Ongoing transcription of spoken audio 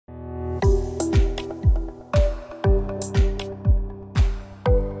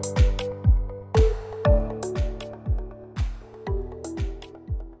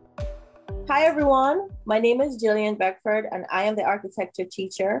Hi, everyone. My name is Gilliam Beckford, and I am the architecture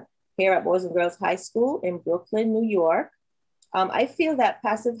teacher here at Boys and Girls High School in Brooklyn, New York. I feel that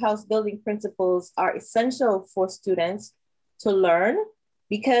passive house building principles are essential for students to learn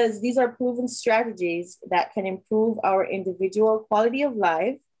because these are proven strategies that can improve our individual quality of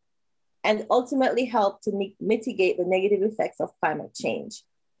life and ultimately help to mitigate the negative effects of climate change.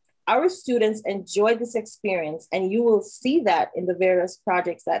 Our students enjoy this experience, and you will see that in the various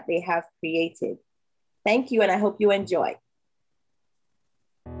projects that they have created. Thank you, and I hope you enjoy.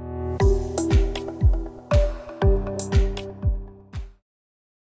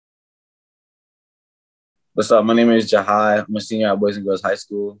 What's up? My name is Jahi. I'm a senior at Boys and Girls High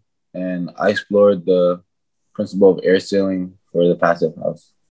School, and I explored the principle of air sealing for the passive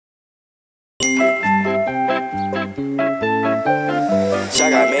house.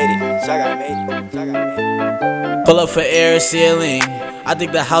 Pull up for air sealing. I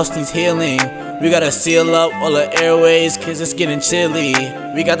think the house needs healing. We gotta seal up all the airways, cause it's getting chilly.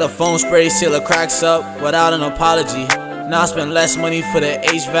 We got the foam spray, seal the cracks up without an apology. Now I spend less money for the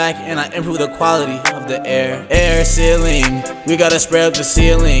HVAC and I improve the quality of the air. Air sealing, we gotta spray up the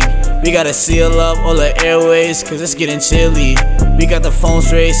ceiling. We gotta seal up all the airways, cause it's getting chilly. We got the foam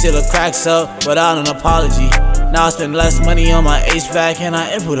spray, seal the cracks up without an apology. Now I spend less money on my HVAC and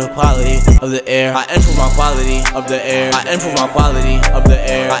I improve the quality of the air. I improve my quality of the air. I improve my quality of the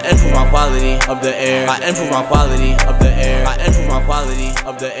air. I improve my quality of the air. I improve my quality of the air. I improve my quality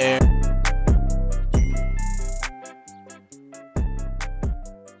of the air.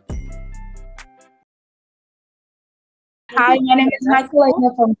 Hi, my name is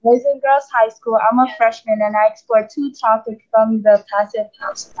Mikelena from Boys and Girls High School. I'm a freshman and I explore two topics from the Passive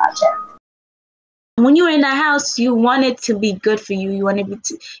House Project. When you're in the house, you want it to be good for you. You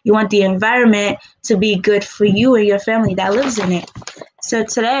want the environment to be good for you and your family that lives in it. So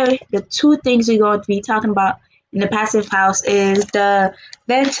today, the two things we're going to be talking about in the Passive House is the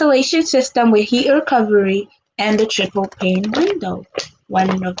ventilation system with heat recovery and the triple pane window.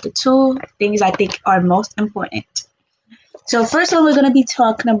 One of the two things I think are most important. So first one we're going to be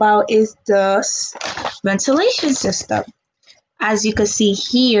talking about is the ventilation system. As you can see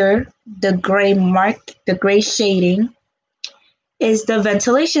here, the gray shading is the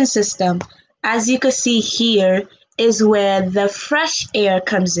ventilation system. As you can see here is where the fresh air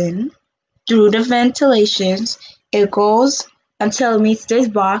comes in through the ventilations. It goes until it meets this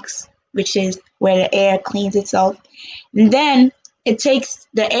box, which is where the air cleans itself. And then it takes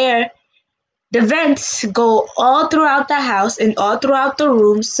the air. The vents go all throughout the house and all throughout the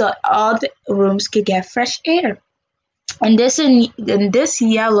rooms so all the rooms could get fresh air. And this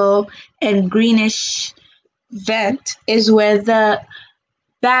yellow and greenish vent is where the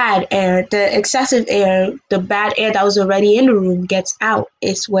bad air, the excessive air, the bad air that was already in the room gets out.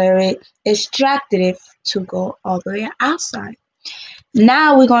 It's where it extracted it to go all the way outside.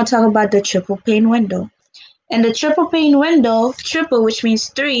 Now we're going to talk about the triple pane window. And the triple pane window, triple, which means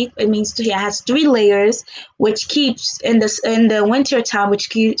three, it means it has 3 layers, which keeps in the winter time, which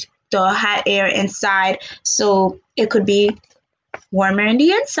keeps the hot air inside, so it could be warmer in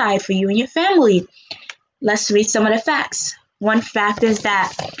the inside for you and your family. Let's read some of the facts. One fact is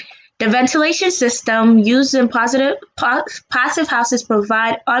that the ventilation system used in passive houses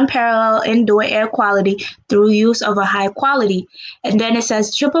provide unparalleled indoor air quality through use of a high quality. And then it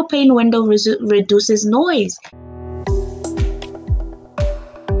says triple pane window reduces noise.